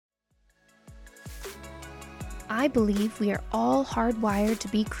I believe we are all hardwired to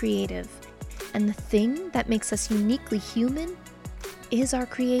be creative, and the thing that makes us uniquely human is our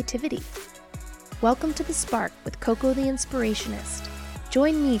creativity. Welcome to The Spark with Coco the Inspirationist.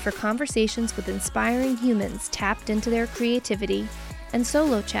 Join me for conversations with inspiring humans tapped into their creativity and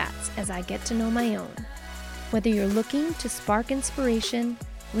solo chats as I get to know my own. Whether you're looking to spark inspiration,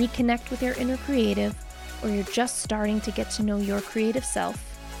 reconnect with your inner creative, or you're just starting to get to know your creative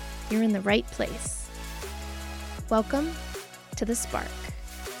self, you're in the right place. Welcome to The Spark.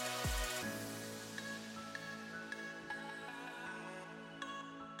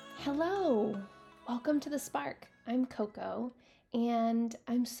 Hello, welcome to The Spark. I'm Coco, and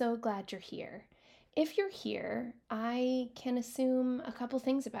I'm so glad you're here. If you're here, I can assume a couple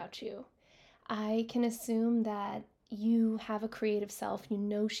things about you. I can assume that you have a creative self, you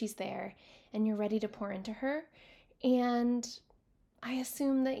know she's there, and you're ready to pour into her. And I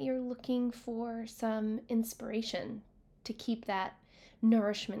assume that you're looking for some inspiration to keep that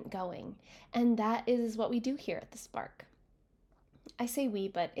nourishment going. And that is what we do here at The Spark. I say we,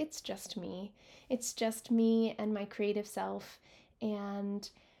 but it's just me. It's just me and my creative self. And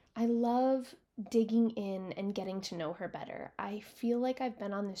I love digging in and getting to know her better. I feel like I've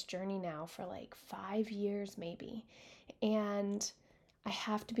been on this journey now for like 5 years maybe. And I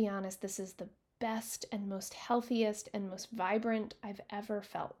have to be honest, this is the best and most healthiest and most vibrant I've ever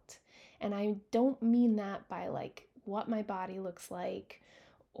felt. And I don't mean that by like what my body looks like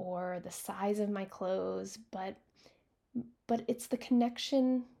or the size of my clothes, but it's the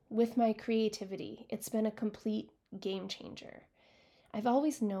connection with my creativity. It's been a complete game changer. I've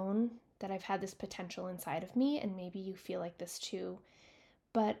always known that I've had this potential inside of me, and maybe you feel like this too,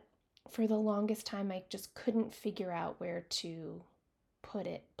 but for the longest time I just couldn't figure out where to put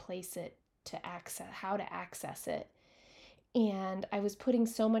it, place it, to access, how to access it. And I was putting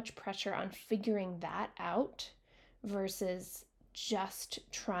so much pressure on figuring that out versus just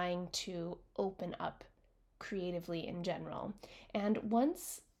trying to open up creatively in general. And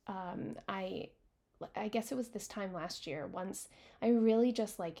once I guess it was this time last year, once I really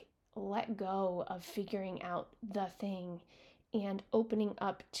just like let go of figuring out the thing and opening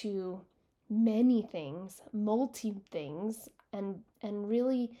up to many things, multi things, and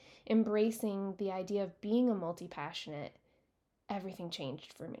really embracing the idea of being a multi-passionate, everything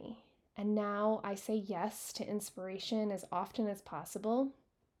changed for me. And now I say yes to inspiration as often as possible.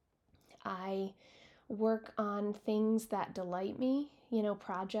 I work on things that delight me,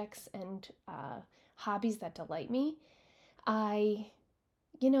 projects and hobbies that delight me. I,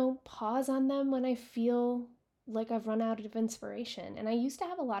 pause on them when I feel like I've run out of inspiration. And I used to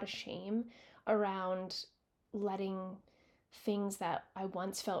have a lot of shame around letting things that I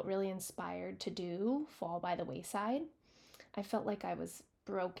once felt really inspired to do fall by the wayside. I felt like I was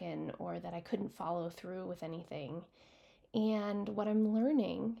broken or that I couldn't follow through with anything. And what I'm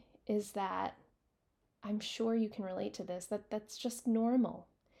learning is that I'm sure you can relate to this, that's just normal.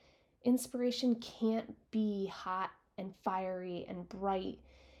 Inspiration can't be hot and fiery and bright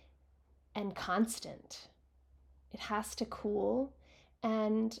and constant. It has to cool.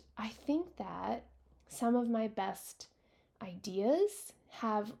 And I think that some of my best ideas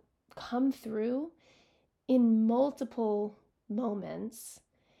have come through in multiple moments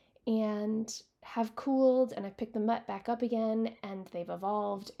and have cooled, and I picked them back up again, and they've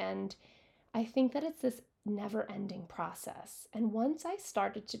evolved. And I think that it's this never-ending process. And once I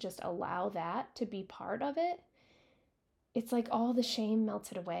started to just allow that to be part of it, it's like all the shame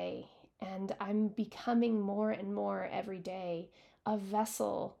melted away. And I'm becoming more and more every day a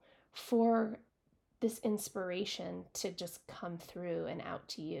vessel for this inspiration to just come through and out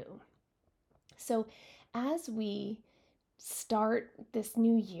to you. So as we start this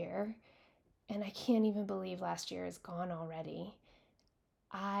new year, and I can't even believe last year is gone already,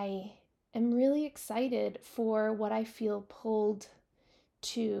 I am really excited for what I feel pulled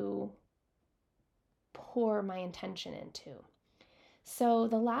to pour my intention into. So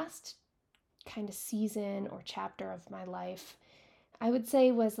the last kind of season or chapter of my life, I would say,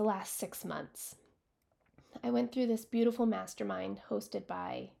 was the last 6 months. I went through this beautiful mastermind hosted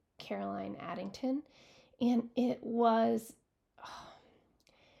by Caroline Addington, and it was,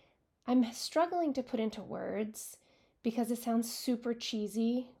 I'm struggling to put into words because it sounds super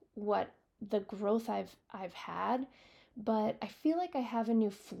cheesy what the growth I've had, but I feel like I have a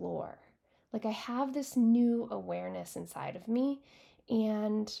new floor. Like I have this new awareness inside of me,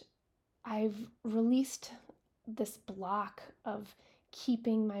 and I've released this block of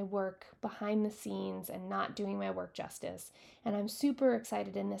keeping my work behind the scenes and not doing my work justice. And I'm super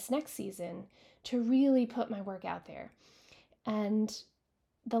excited in this next season to really put my work out there. And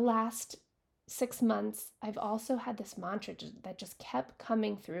the last 6 months, I've also had this mantra that just kept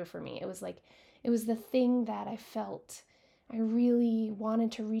coming through for me. It was like, it was the thing that I felt I really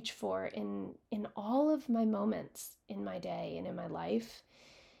wanted to reach for in all of my moments in my day and in my life.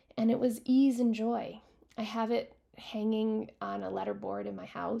 And it was ease and joy. I have it hanging on a letterboard in my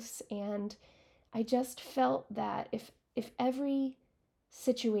house, and I just felt that if every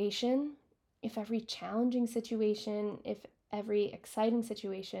situation, if every challenging situation, if every exciting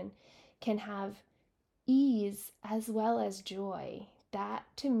situation can have ease as well as joy, that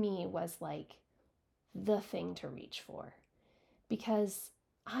to me was like the thing to reach for, because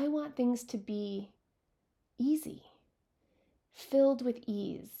I want things to be easy, filled with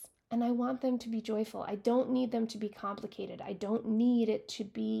ease, and I want them to be joyful. I don't need them to be complicated. I don't need it to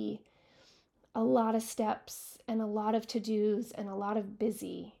be a lot of steps and a lot of to-dos and a lot of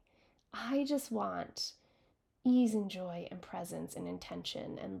busy. I just want ease and joy and presence and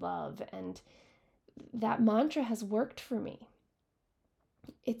intention and love, and that mantra has worked for me.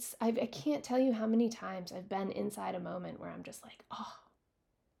 I can't tell you how many times I've been inside a moment where I'm just like, oh,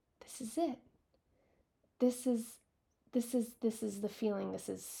 this is it. This is the feeling. This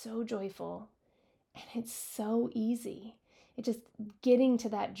is so joyful, and it's so easy. It just, getting to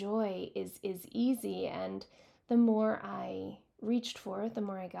that joy is easy, and the more I reached for it, the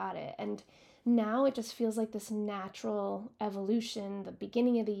more I got it. And now it just feels like this natural evolution, the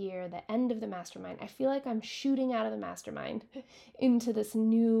beginning of the year, the end of the mastermind. I feel like I'm shooting out of the mastermind into this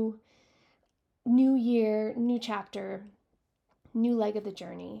new year, new chapter, new leg of the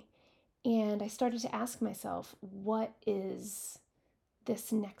journey. And I started to ask myself, what is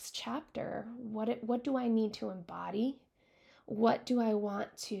this next chapter? What do I need to embody? What do I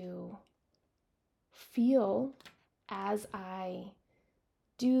want to feel as I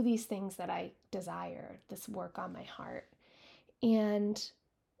do these things that I desire, this work on my heart? And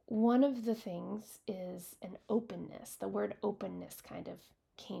one of the things is an openness. The word openness kind of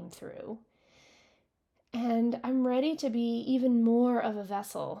came through. And I'm ready to be even more of a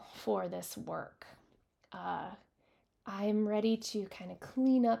vessel for this work. I'm ready to kind of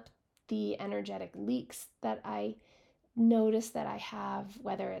clean up the energetic leaks that I notice that I have,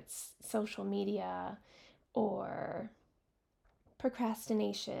 whether it's social media or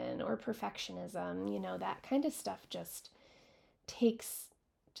procrastination or perfectionism. That kind of stuff takes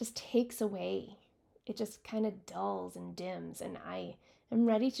takes away. It just kind of dulls and dims, and I am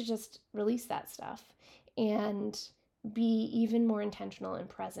ready to just release that stuff and be even more intentional and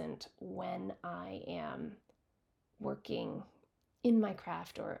present when I am working in my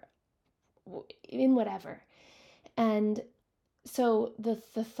craft or in whatever. And so the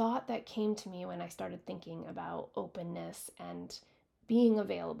thought that came to me when I started thinking about openness and being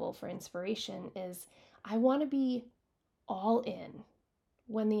available for inspiration is, I want to be all in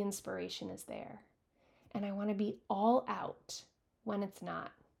when the inspiration is there, and I want to be all out when it's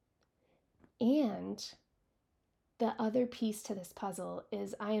not. And the other piece to this puzzle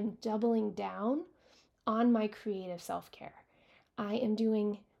is, I am doubling down on my creative self-care. I am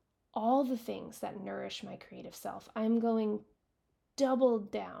doing all the things that nourish my creative self. I'm going double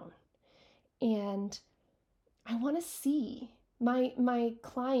down, and I want to see my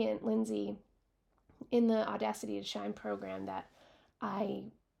client Lindsay in the Audacity to Shine program that I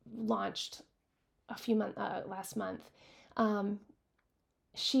launched last month.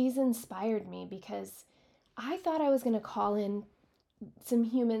 She's inspired me because I thought I was going to call in some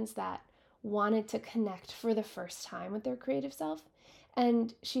humans that wanted to connect for the first time with their creative self.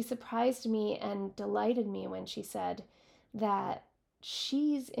 And she surprised me and delighted me when she said that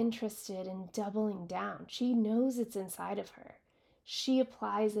she's interested in doubling down. She knows it's inside of her. She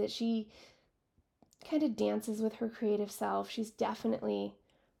applies it. She kind of dances with her creative self. She's definitely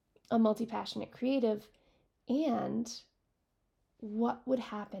a multi-passionate creative. And what would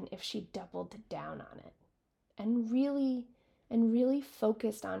happen if she doubled down on it and really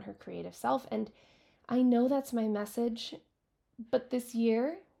focused on her creative self? And I know that's my message, but this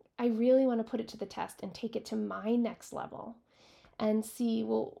year I really want to put it to the test and take it to my next level and see,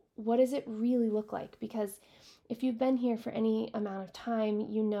 well, what does it really look like? Because if you've been here for any amount of time,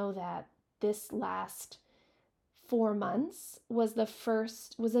 you know that this last 4 months was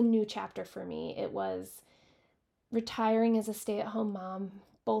a new chapter for me. It was retiring as a stay-at-home mom.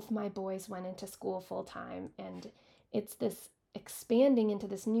 Both my boys went into school full time, and it's this expanding into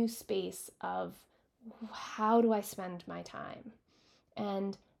this new space of, how do I spend my time?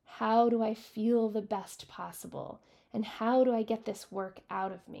 And how do I feel the best possible? And how do I get this work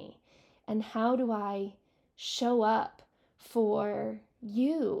out of me? And how do I show up for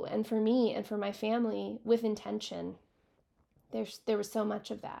you and for me and for my family with intention? There was so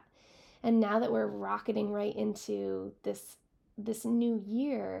much of that. And now that we're rocketing right into this new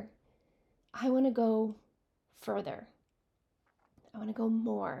year, I want to go further. I want to go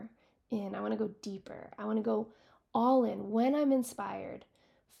more in. I want to go deeper. I want to go all in. When I'm inspired,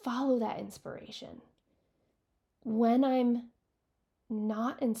 follow that inspiration. When I'm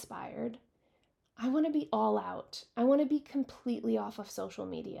not inspired, I want to be all out. I want to be completely off of social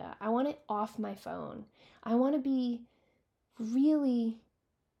media. I want it off my phone. I want to be really,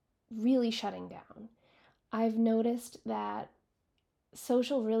 really shutting down. I've noticed that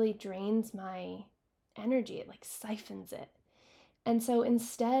social really drains my energy. It like siphons it. And so I'm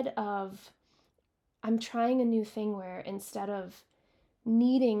trying a new thing where instead of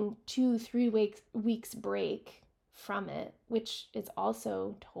needing 2-3 weeks break from it, which is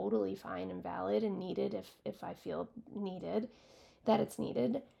also totally fine and valid and needed if I feel that it's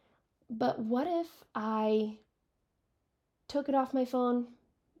needed. But what if I took it off my phone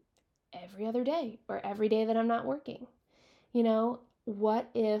every other day or every day that I'm not working? What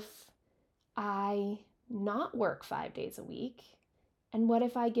if I not work 5 days a week? And what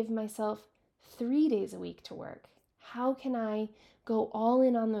if I give myself 3 days a week to work? How can I go all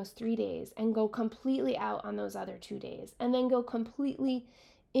in on those 3 days and go completely out on those other 2 days and then go completely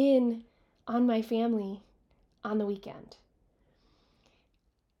in on my family on the weekend?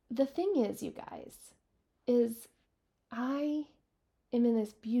 The thing is, you guys, is I am in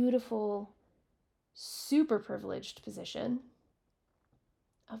this beautiful, super privileged position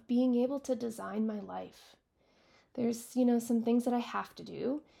of being able to design my life. There's, some things that I have to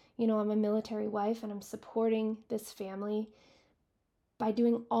do. I'm a military wife and I'm supporting this family by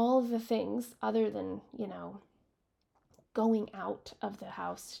doing all of the things other than, going out of the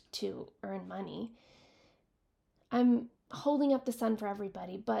house to earn money. I'm holding up the sun for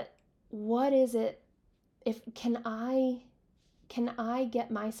everybody, but what is it if can I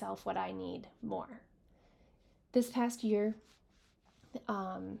get myself what I need more? This past year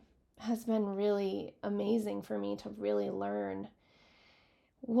has been really amazing for me to really learn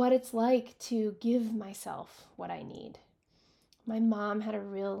what it's like to give myself what I need. My mom had a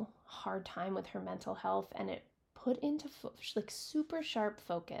real hard time with her mental health, and it put into like super sharp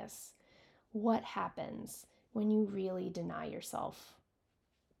focus what happens when you really deny yourself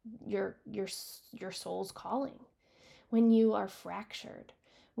your soul's calling, when you are fractured,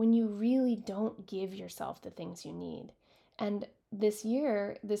 when you really don't give yourself the things you need. And this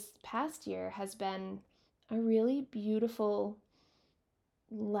past year has been a really beautiful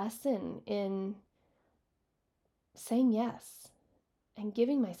lesson in saying yes and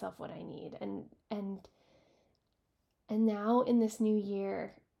giving myself what I need. And now in this new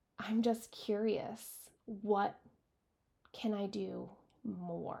year, I'm just curious, what can I do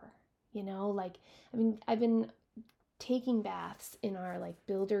more? I've been taking baths in our like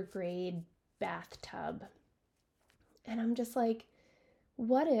builder grade bathtub. And I'm just like,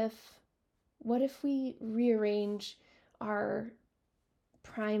 what if we rearrange our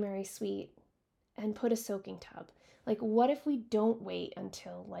primary suite and put a soaking tub? Like, what if we don't wait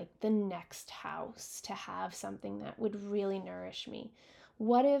until like the next house to have something that would really nourish me?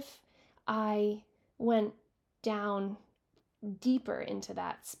 What if I went down deeper into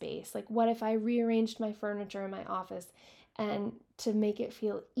that space? Like, what if I rearranged my furniture in my office and to make it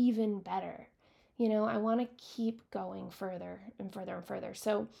feel even better? I want to keep going further and further and further.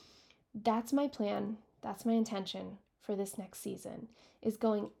 So that's my plan. That's my intention for this next season, is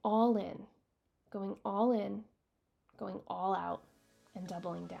going all in, going all in, going all out, and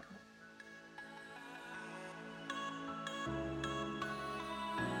doubling down.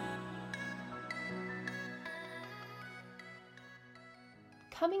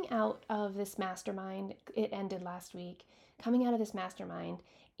 Coming out of this mastermind, it ended last week, coming out of this mastermind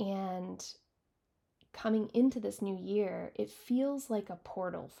and coming into this new year, it feels like a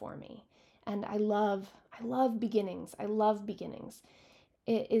portal for me. And I love beginnings. I love beginnings.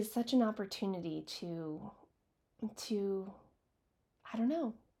 It is such an opportunity to I don't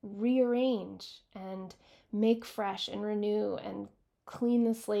know, rearrange and make fresh and renew and clean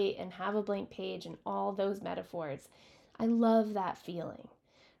the slate and have a blank page and all those metaphors. I love that feeling.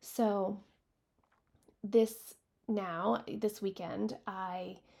 So this weekend,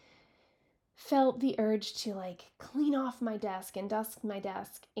 I felt the urge to like clean off my desk and dust my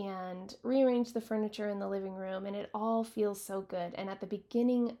desk and rearrange the furniture in the living room, and it all feels so good. And at the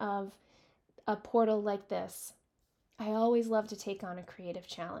beginning of a portal like this, I always love to take on a creative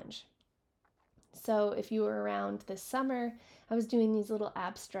challenge. So if you were around this summer, I was doing these little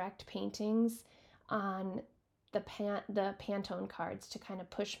abstract paintings on the Pantone cards to kind of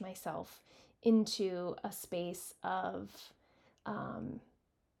push myself into a space of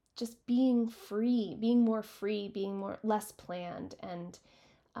just being free, being more free, being more less planned, and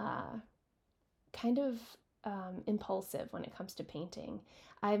uh, kind of impulsive when it comes to painting.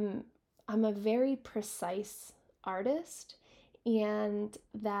 I'm I'm a very precise artist, and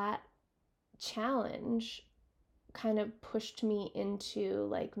that challenge kind of pushed me into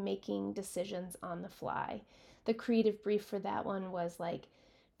like making decisions on the fly. The creative brief for that one was like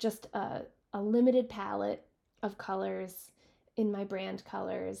just a limited palette of colors in my brand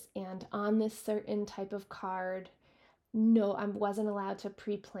colors and on this certain type of card. No, I wasn't allowed to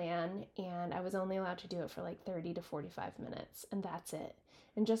pre-plan, and I was only allowed to do it for like 30 to 45 minutes, and that's it.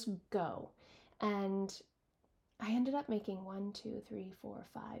 And just go. And I ended up making one, two, three, four,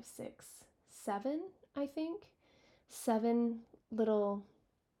 five, six, seven, I think. Seven little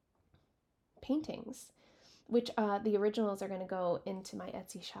paintings, which the originals are going to go into my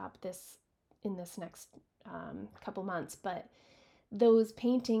Etsy shop in this next couple months. But those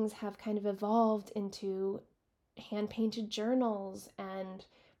paintings have kind of evolved into hand painted journals and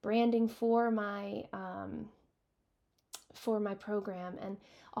branding for my program, and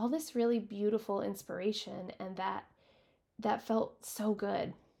all this really beautiful inspiration, and that felt so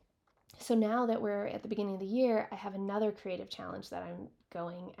good. So now that we're at the beginning of the year, I have another creative challenge that I'm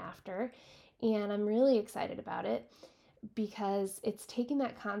going after, and I'm really excited about it because it's taking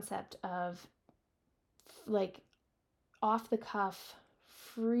that concept of like off the cuff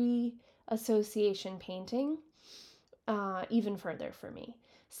free association painting even further for me.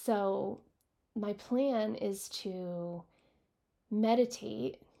 So my plan is to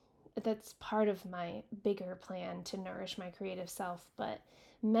meditate. That's part of my bigger plan to nourish my creative self, but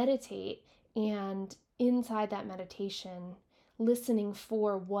meditate, and inside that meditation, listening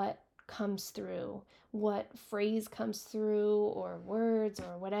for what comes through, what phrase comes through, or words,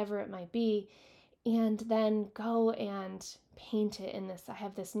 or whatever it might be, and then go and paint it in this. I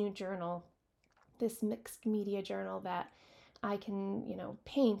have this new journal, this mixed media journal that I can,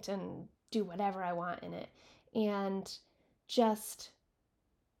 paint and do whatever I want in it, and just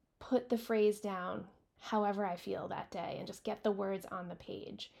put the phrase down however I feel that day and just get the words on the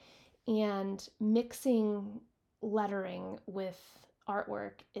page. And mixing lettering with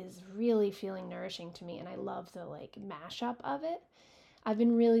artwork is really feeling nourishing to me, and I love the like mashup of it. I've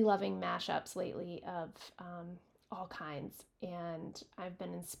been really loving mashups lately of all kinds, and I've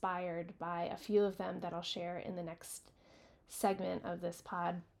been inspired by a few of them that I'll share in the next segment of this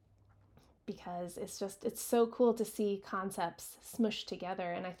pod, because it's so cool to see concepts smushed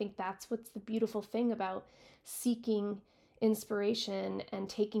together. And I think that's what's the beautiful thing about seeking inspiration and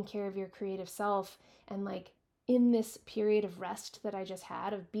taking care of your creative self. And like in this period of rest that I just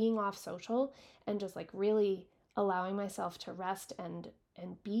had, of being off social and just like really allowing myself to rest and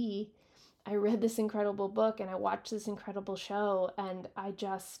be, I read this incredible book and I watched this incredible show, and I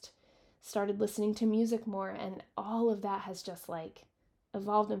just started listening to music more, and all of that has just like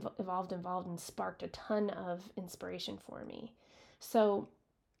evolved and sparked a ton of inspiration for me. So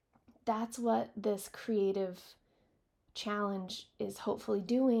that's what this creative challenge is hopefully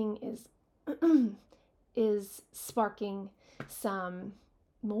doing, is is sparking some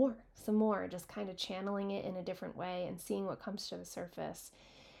more, just kind of channeling it in a different way and seeing what comes to the surface.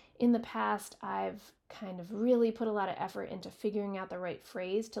 In the past, I've kind of really put a lot of effort into figuring out the right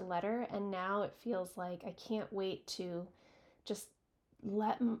phrase to letter, and now it feels like I can't wait to just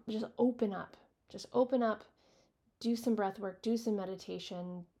just open up, do some breath work, do some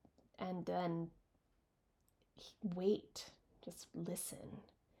meditation, and then wait, just listen.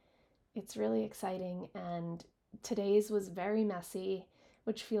 It's really exciting, and today's was very messy,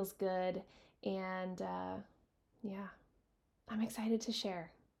 which feels good. And yeah, I'm excited to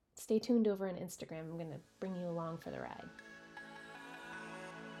share. Stay tuned over on Instagram. I'm going to bring you along for the ride.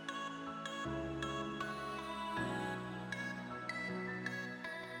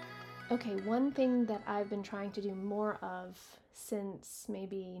 Okay, one thing that I've been trying to do more of since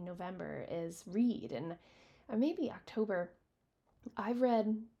maybe November is read, and maybe October. I've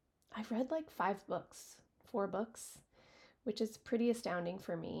read like 4 books, which is pretty astounding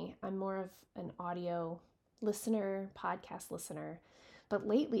for me. I'm more of an audio listener, podcast listener, but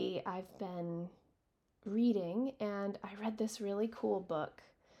lately I've been reading, and I read this really cool book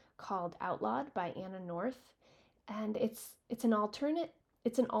called Outlawed by Anna North, and it's an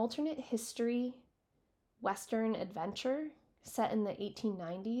alternate history Western adventure set in the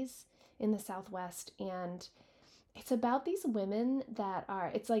 1890s in the Southwest. And it's about these women that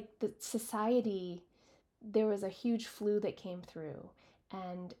it's like the society, there was a huge flu that came through,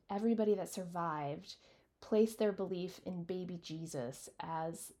 and everybody that survived placed their belief in baby Jesus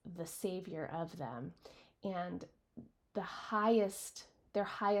as the savior of them. And the highest their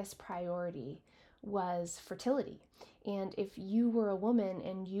highest priority was fertility. And if you were a woman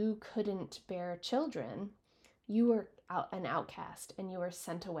and you couldn't bear children, you were an outcast and you were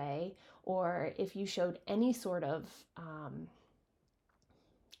sent away. Or if you showed any sort of,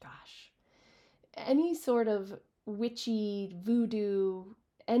 any sort of witchy voodoo,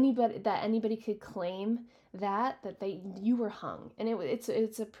 anybody could claim you were hung. And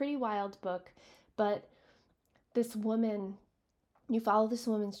it's a pretty wild book, but this woman, you follow this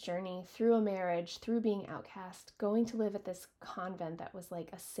woman's journey through a marriage, through being outcast, going to live at this convent that was like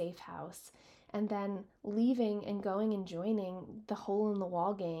a safe house, and then leaving and going and joining the Hole in the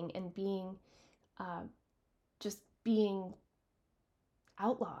Wall gang and just being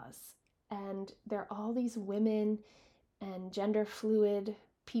outlaws. And there are all these women and gender fluid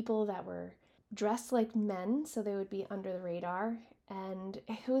people that were dressed like men, so they would be under the radar. And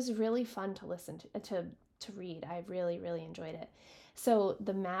it was really fun to listen to read. I really, really enjoyed it. So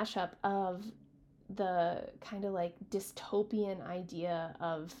the mashup of the kind of like dystopian idea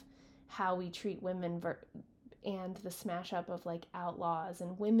of how we treat women and the smash up of like outlaws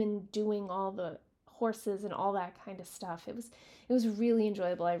and women doing all the horses and all that kind of stuff. It was really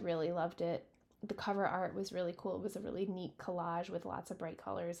enjoyable. I really loved it. The cover art was really cool. It was a really neat collage with lots of bright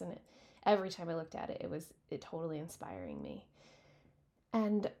colors, and every time I looked at it, it totally inspiring me.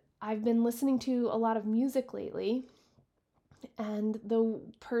 And I've been listening to a lot of music lately, and the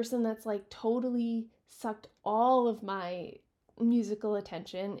person that's like totally sucked all of my musical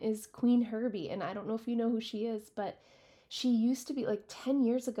attention is Queen Herbie. And I don't know if you know who she is, but she used to be like 10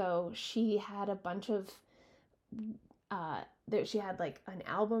 years ago. She had a bunch of, she had like an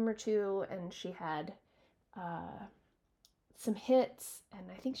album or two, and she had some hits, and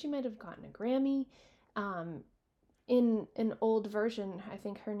I think she might have gotten a Grammy. In an old version, I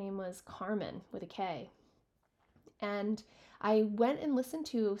think her name was Carmen with a K. And I went and listened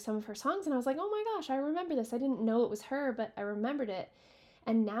to some of her songs, and I was like, oh my gosh, I remember this. I didn't know it was her, but I remembered it.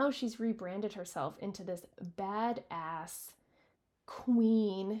 And now she's rebranded herself into this badass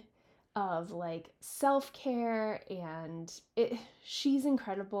queen of like self-care, and she's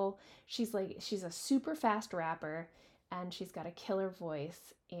incredible. She's a super fast rapper, and she's got a killer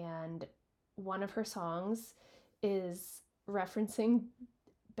voice, and one of her songs is referencing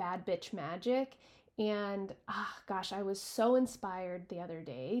bad bitch magic. And gosh, I was so inspired the other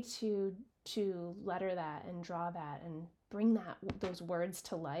day to letter that and draw that and bring those words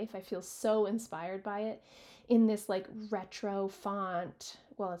to life. I feel so inspired by it in this like retro font.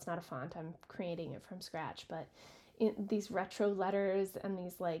 Well, it's not a font, I'm creating it from scratch, but in these retro letters and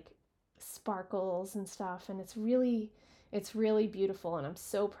these like sparkles and stuff, and it's really beautiful, and I'm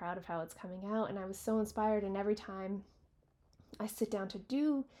so proud of how it's coming out, and I was so inspired. And every time I sit down to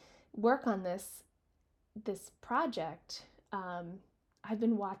do work on this project, I've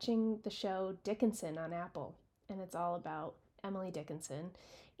been watching the show Dickinson on Apple, and it's all about Emily Dickinson,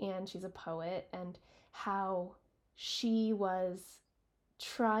 and she's a poet, and how she was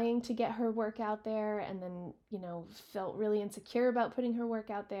trying to get her work out there, and then, felt really insecure about putting her work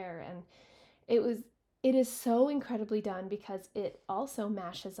out there. And it is so incredibly done, because it also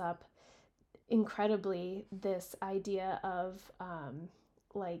mashes up incredibly this idea of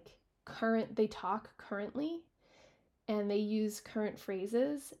like they talk currently, and they use current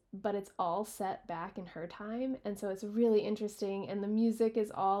phrases, but it's all set back in her time. And so it's really interesting, and the music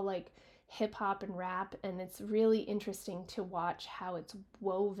is all like hip hop and rap, and it's really interesting to watch how it's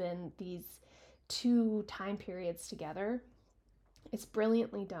woven these two time periods together. It's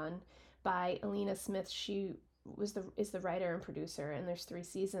brilliantly done by Alina Smith. She is the writer and producer, and there's 3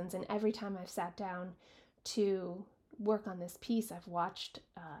 seasons. And every time I've sat down to work on this piece, I've watched,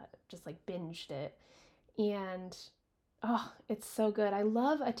 just like binged it, and it's so good. I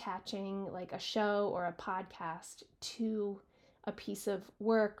love attaching like a show or a podcast to a piece of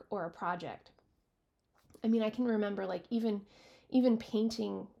work or a project. I mean, I can remember like even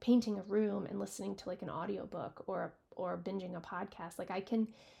painting a room and listening to like an audiobook or binging a podcast. Like I can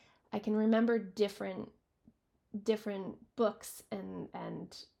remember different books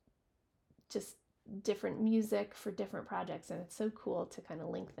and just different music for different projects, and it's so cool to kind of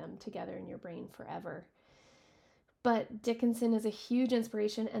link them together in your brain forever. But Dickinson is a huge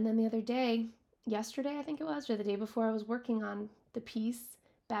inspiration. And then the other day, yesterday I think it was, or the day before, I was working on the piece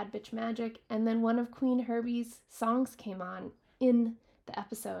Bad Bitch Magic, and then one of Queen Herbie's songs came on in the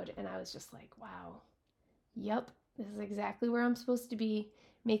episode, and I was just like, wow, yep, this is exactly where I'm supposed to be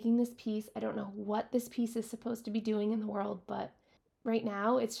making this piece. I don't know what this piece is supposed to be doing in the world, but right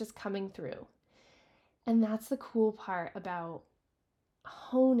now it's just coming through. And that's the cool part about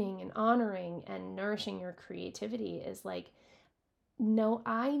honing and honoring and nourishing your creativity, is like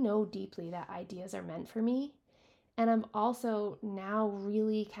I know deeply that ideas are meant for me. And I'm also now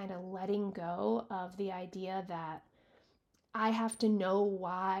really kind of letting go of the idea that I have to know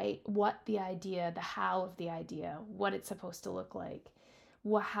what the idea, the how of the idea, what it's supposed to look like,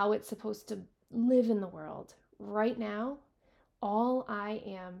 how it's supposed to live in the world. Right now, all I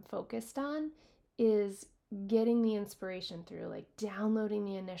am focused on is getting the inspiration through, like downloading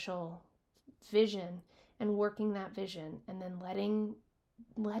the initial vision and working that vision, and then letting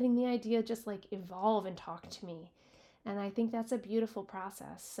the idea just like evolve and talk to me. And I think that's a beautiful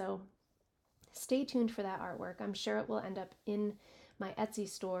process. So stay tuned for that artwork. I'm sure it will end up in my Etsy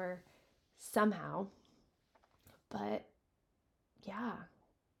store somehow. But yeah,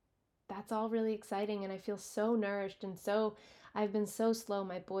 that's all really exciting. And I feel so nourished and I've been so slow.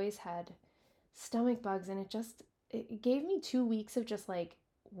 My boys had stomach bugs, and it gave me 2 weeks of just like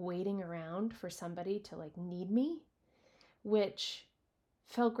waiting around for somebody to like need me, which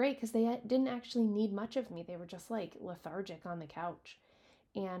felt great because they didn't actually need much of me. They were just like lethargic on the couch.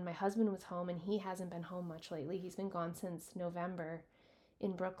 And my husband was home, and he hasn't been home much lately. He's been gone since November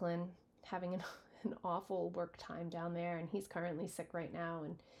in Brooklyn, having an awful work time down there, and he's currently sick right now,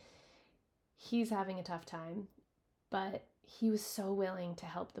 and he's having a tough time. But he was so willing to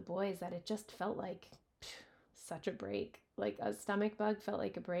help the boys that it just felt like such a break. Like a stomach bug felt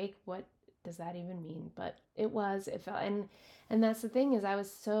like a break. What does that even mean? But it felt, and that's the thing, is I was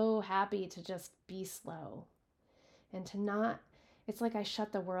so happy to just be slow and to not, it's like I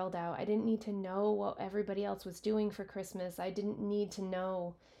shut the world out. I didn't need to know what everybody else was doing for Christmas. I didn't need to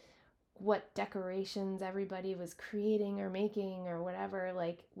know what decorations everybody was creating or making or whatever.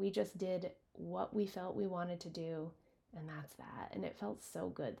 Like, we just did what we felt we wanted to do, and that's that. And it felt so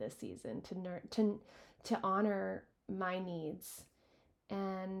good this season to honor my needs.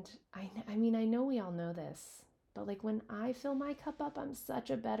 And I mean, I know we all know this, but like when I fill my cup up, I'm such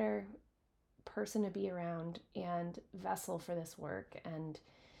a better person to be around and vessel for this work. And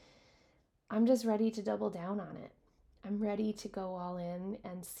I'm just ready to double down on it. I'm ready to go all in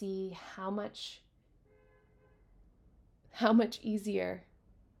and see how much easier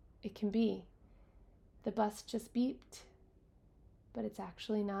it can be. The bus just beeped, but it's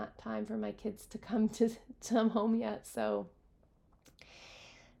actually not time for my kids to come home yet. So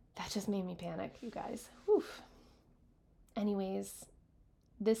that just made me panic, you guys. Whew. Anyways,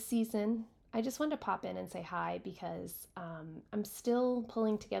 this season, I just wanted to pop in and say hi because I'm still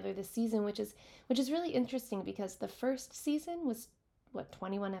pulling together this season, which is really interesting because the first season was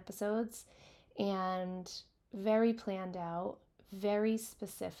 21 episodes, and very planned out, very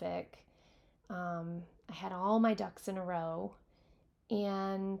specific. I had all my ducks in a row,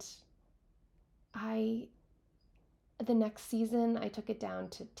 and the next season I took it down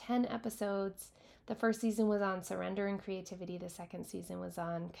to 10 episodes. The first season was on surrender and creativity. The second season was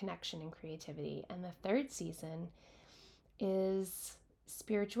on connection and creativity. And the third season is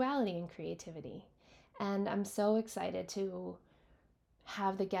spirituality and creativity. And I'm so excited to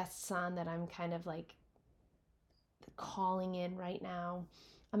have the guests on that I'm kind of like calling in right now.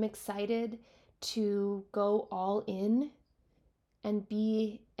 I'm excited to go all in and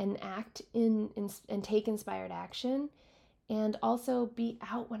be and act in and take inspired action, and also be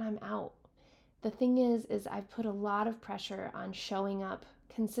out when I'm out. The thing is I've put a lot of pressure on showing up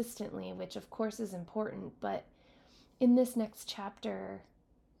consistently, which of course is important, but in this next chapter,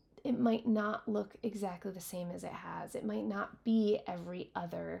 it might not look exactly the same as it has. It might not be every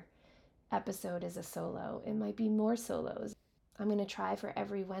other episode is a solo. It might be more solos. I'm going to try for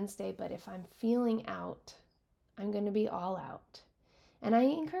every Wednesday, but if I'm feeling out, I'm going to be all out. And I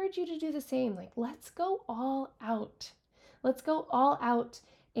encourage you to do the same. Like, let's go all out. Let's go all out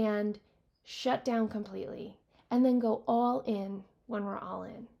and shut down completely, and then go all in when we're all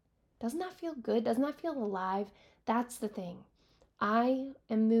in. Doesn't that feel good? Doesn't that feel alive? That's the thing. I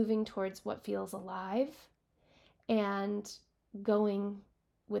am moving towards what feels alive and going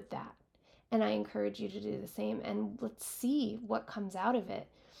with that. And I encourage you to do the same. And let's see what comes out of it.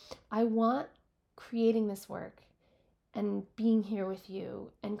 I want creating this work and being here with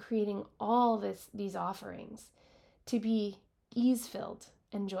you and creating all these offerings to be ease-filled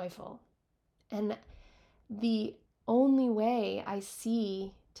and joyful. And the only way I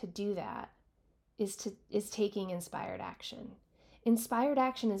see to do that is taking inspired action. Inspired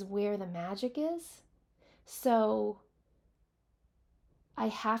action is where the magic is. So I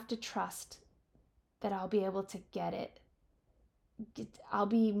have to trust that I'll be able to get it. I'll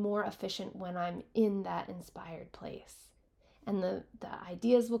be more efficient when I'm in that inspired place. And the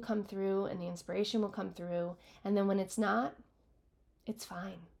ideas will come through and the inspiration will come through. And then when it's not, it's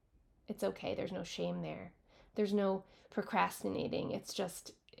fine. It's okay. There's no shame there. There's no procrastinating.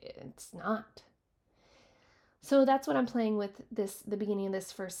 It's not. So that's what I'm playing with the beginning of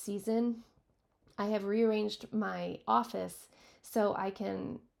this first season. I have rearranged my office so I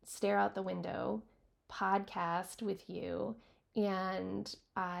can stare out the window, podcast with you, and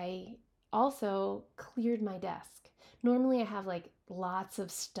I also cleared my desk. Normally I have like lots of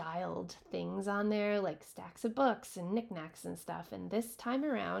styled things on there, like stacks of books and knickknacks and stuff. And this time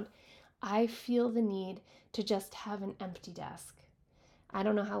around, I feel the need to just have an empty desk. I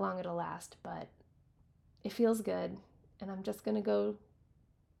don't know how long it'll last, but it feels good. And I'm just going to go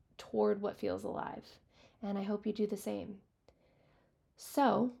toward what feels alive. And I hope you do the same.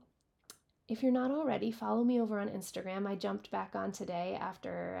 So, if you're not already, follow me over on Instagram. I jumped back on today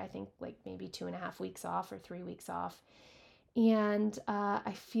after I think like maybe 2.5 weeks off or 3 weeks off. And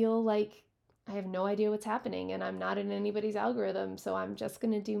I feel like I have no idea what's happening and I'm not in anybody's algorithm. So I'm just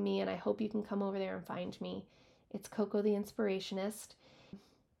going to do me and I hope you can come over there and find me. It's Coco the Inspirationist.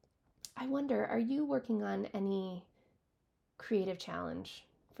 I wonder, are you working on any creative challenge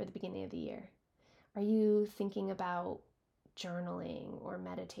for the beginning of the year? Are you thinking about journaling or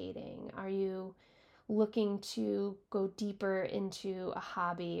meditating? Are you looking to go deeper into a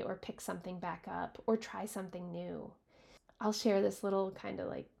hobby or pick something back up or try something new? I'll share this little kind of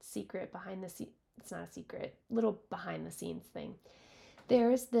like secret behind the scenes. It's not a secret, little behind the scenes thing.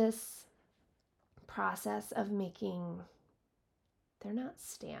 There's this process of making, they're not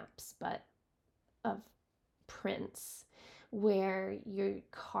stamps, but of prints where you're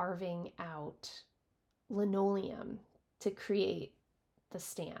carving out linoleum to create the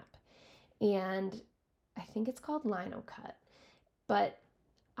stamp. And I think it's called lino cut. But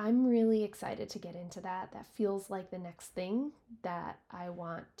I'm really excited to get into that. That feels like the next thing that I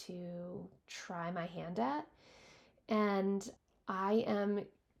want to try my hand at. And I am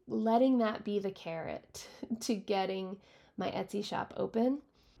letting that be the carrot to getting my Etsy shop open.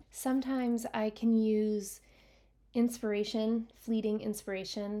 Sometimes I can use inspiration, fleeting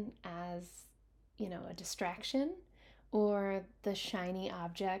inspiration, as, a distraction or the shiny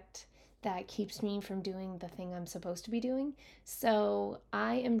object that keeps me from doing the thing I'm supposed to be doing. So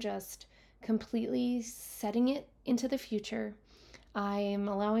I am just completely setting it into the future. I'm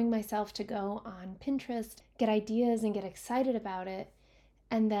allowing myself to go on Pinterest, get ideas and get excited about it,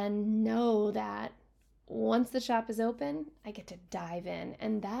 and then know that once the shop is open, I get to dive in.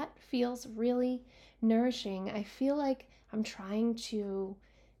 And that feels really nourishing. I feel like I'm trying to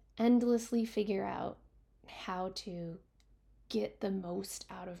endlessly figure out how to get the most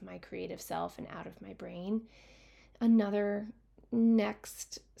out of my creative self and out of my brain. Another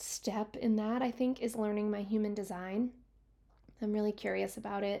next step in that, I think, is learning my human design. I'm really curious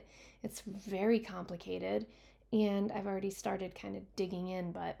about it. It's very complicated, and I've already started kind of digging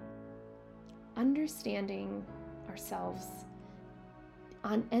in, but understanding ourselves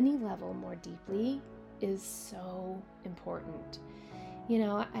on any level more deeply is so important.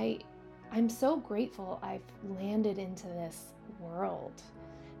 I'm so grateful I've landed into this world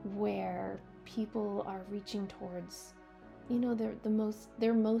where people are reaching towards,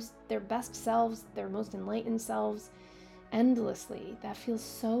 their best selves, their most enlightened selves endlessly. That feels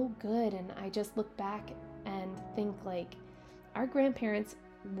so good. And I just look back and think like our grandparents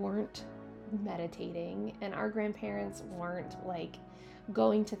weren't meditating and our grandparents weren't like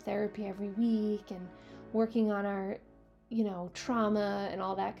going to therapy every week and working on our trauma and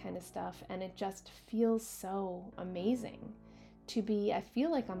all that kind of stuff. And it just feels so amazing to be, I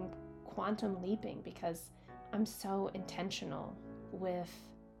feel like I'm quantum leaping because I'm so intentional with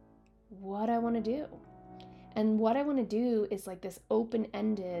what I want to do. And what I want to do is like this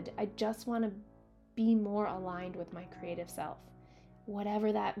open-ended, I just want to be more aligned with my creative self.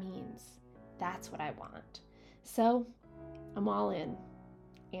 Whatever that means, that's what I want. So I'm all in,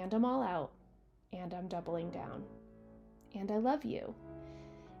 and I'm all out, and I'm doubling down. And I love you.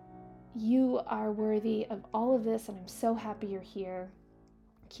 You are worthy of all of this, and I'm so happy you're here.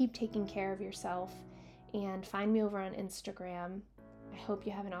 Keep taking care of yourself, and find me over on Instagram. I hope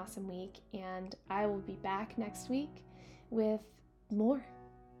you have an awesome week, and I will be back next week with more.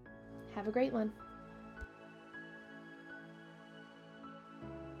 Have a great one.